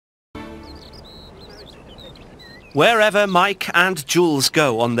Wherever Mike and Jules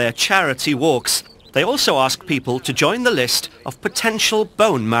go on their charity walks, they also ask people to join the list of potential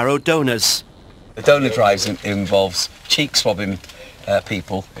bone marrow donors. The donor drive involves cheek swabbing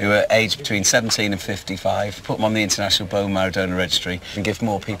people who are aged between 17 and 55, put them on the International Bone Marrow Donor Registry and give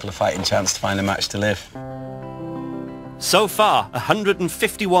more people a fighting chance to find a match to live. So far,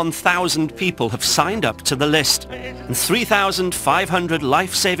 151,000 people have signed up to the list, and 3,500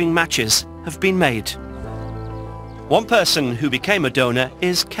 life-saving matches have been made. One person who became a donor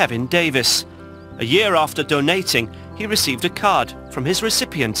is Kevin Davis. A year after donating, he received a card from his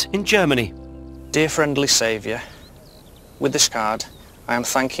recipient in Germany. Dear friendly saviour, with this card, I am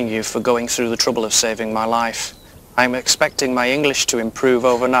thanking you for going through the trouble of saving my life. I am expecting my English to improve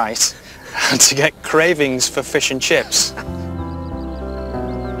overnight and to get cravings for fish and chips.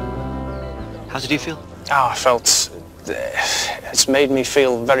 How did you feel? I felt it's made me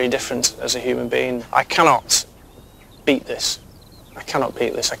feel very different as a human being. I cannot beat this. I cannot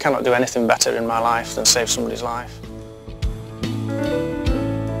beat this. I cannot do anything better in my life than save somebody's life.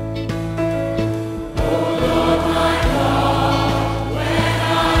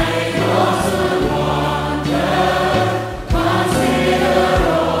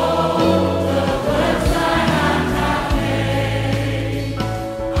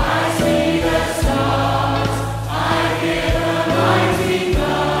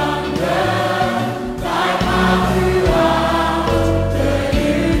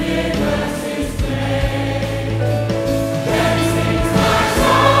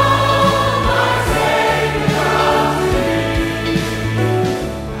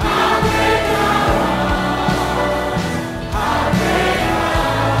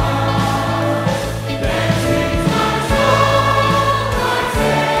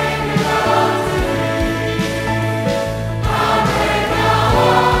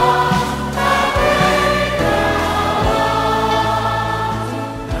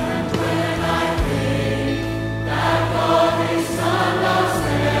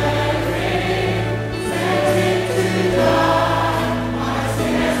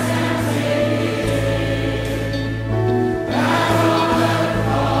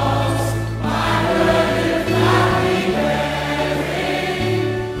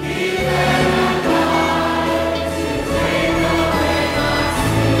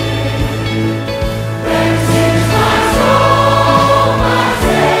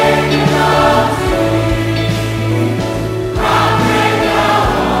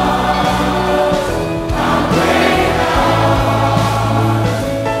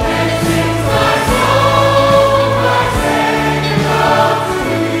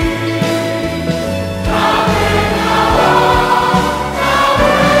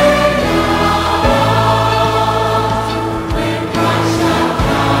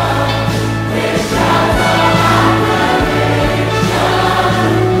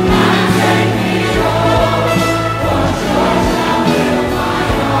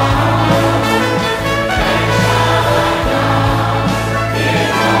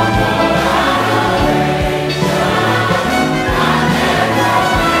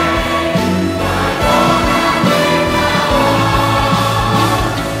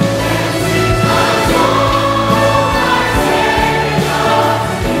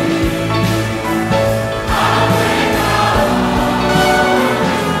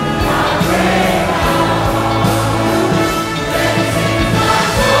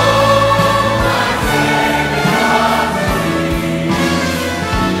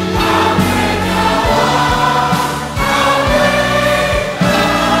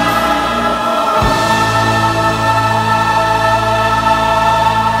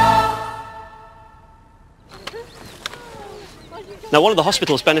 Now, one of the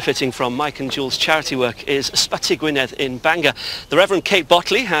hospitals benefiting from Mike and Jules' charity work is Ysbyty Gwynedd in Bangor. The Reverend Kate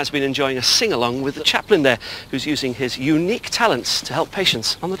Botley has been enjoying a sing-along with the chaplain there, who's using his unique talents to help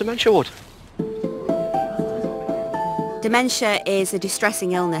patients on the dementia ward. Dementia is a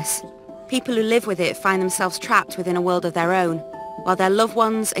distressing illness. People who live with it find themselves trapped within a world of their own, while their loved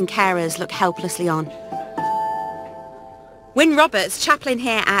ones and carers look helplessly on. Wyn Roberts, chaplain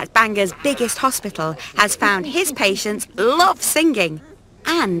here at Bangor's biggest hospital, has found his patients love singing,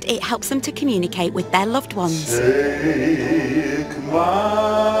 and it helps them to communicate with their loved ones. Take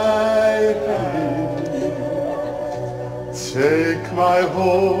my hand, take my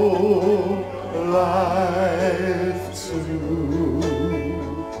whole life too.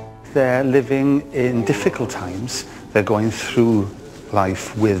 They're living in difficult times. They're going through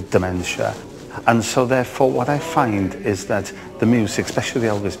life with dementia. And so therefore what I find is that the music, especially the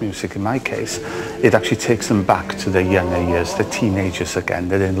Elvis music in my case, it actually takes them back to their younger years. They're teenagers again,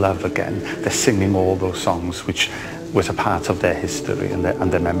 they're in love again, they're singing all those songs which was a part of their history and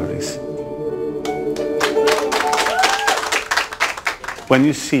their memories. When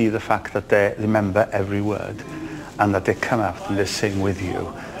you see the fact that they remember every word and that they come out and they sing with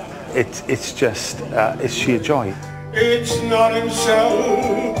you, it's just, it's sheer joy. It's not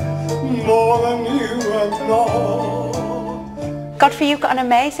himself more than you have known. Godfrey, you've got an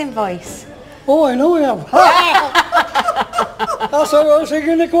amazing voice. Oh, I know I have. That's what I was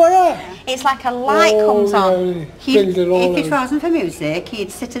singing in the choir. It's like a light comes on. If it wasn't for music,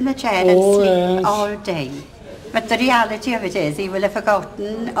 he'd sit in the chair and sleep all day. But the reality of it is, he will have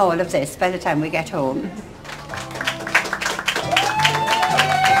forgotten all of this by the time we get home.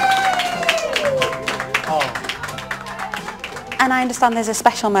 And I understand there's a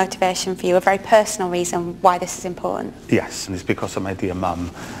special motivation for you, a very personal reason why this is important. Yes, and it's because of my dear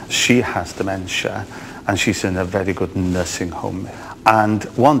mum. She has dementia and she's in a very good nursing home. And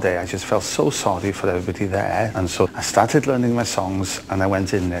one day I just felt so sorry for everybody there, and so I started learning my songs and I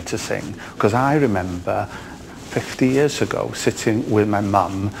went in there to sing. Because I remember 50 years ago sitting with my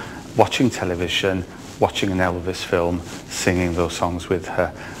mum, watching television, watching an Elvis film, singing those songs with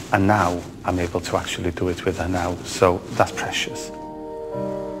her. And now I'm able to actually do it with her now, so that's precious.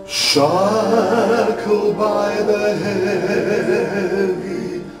 Shackled by the heavy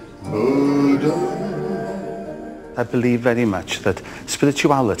burden. I believe very much that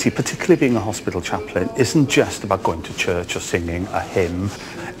spirituality, particularly being a hospital chaplain, isn't just about going to church or singing a hymn.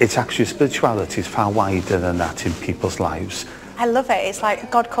 It's actually, spirituality is far wider than that in people's lives. I love it. It's like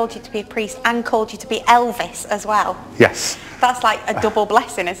God called you to be a priest and called you to be Elvis as well. Yes. That's like a double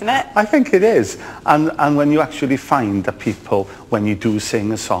blessing, isn't it? I think it is. And when you actually find that people, when you do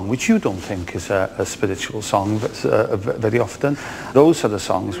sing a song, which you don't think is a spiritual song very often, those are the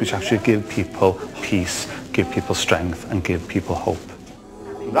songs which actually give people peace, give people strength and give people hope.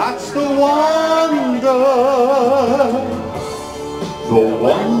 That's the wonder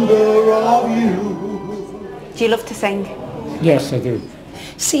of you. Do you love to sing? Yes, I do.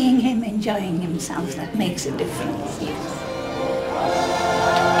 Seeing him enjoying himself, that makes a difference.